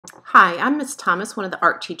Hi, I'm Miss Thomas, one of the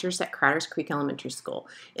art teachers at Crowders Creek Elementary School.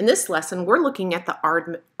 In this lesson, we're looking at the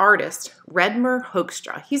artist Redmer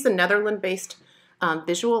Hoekstra. He's a Netherlands-based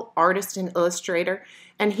visual artist and illustrator,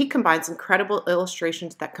 and he combines incredible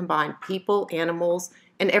illustrations that combine people, animals,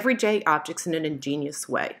 and everyday objects in an ingenious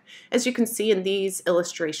way. As you can see in these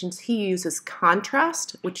illustrations, he uses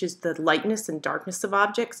contrast, which is the lightness and darkness of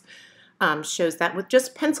objects, shows that with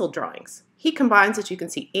just pencil drawings. He combines, as you can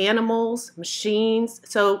see, animals, machines.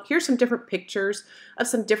 So here's some different pictures of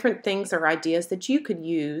some different things or ideas that you could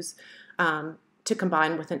use to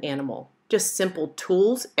combine with an animal. Just simple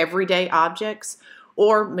tools, everyday objects,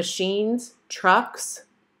 or machines, trucks,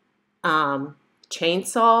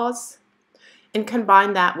 chainsaws, and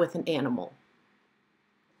combine that with an animal.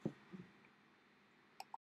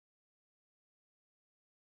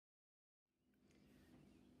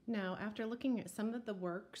 Now, after looking at some of the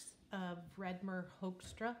works of Redmer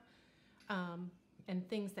Hoekstra and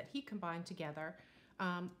things that he combined together,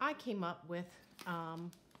 I came up with,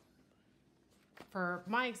 for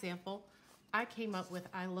my example, I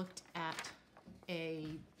looked at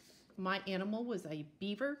my animal was a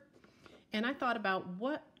beaver, and I thought about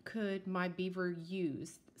what could my beaver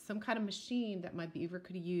use, some kind of machine that my beaver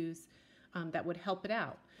could use that would help it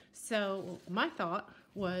out. So my thought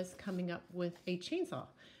was coming up with a chainsaw.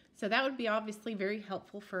 So that would be obviously very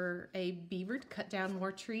helpful for a beaver to cut down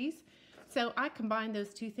more trees. So I combined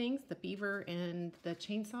those two things, the beaver and the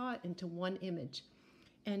chainsaw, into one image.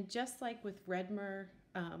 And just like with Redmer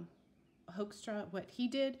Hoekstra, what he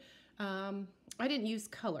did, I didn't use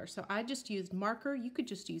color, so I just used marker. You could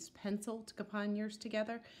just use pencil to combine yours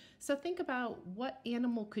together. So think about what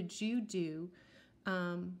animal could you do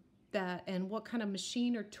and what kind of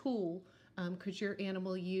machine or tool could your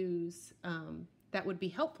animal use that would be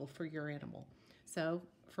helpful for your animal. So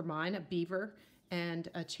for mine, a beaver and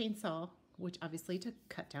a chainsaw, which obviously to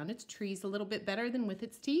cut down its trees a little bit better than with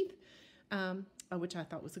its teeth, which I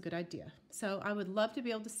thought was a good idea. So I would love to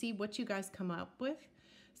be able to see what you guys come up with.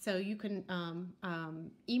 So you can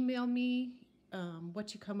email me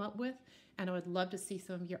what you come up with, and I would love to see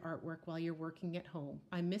some of your artwork while you're working at home.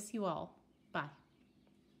 I miss you all. Bye.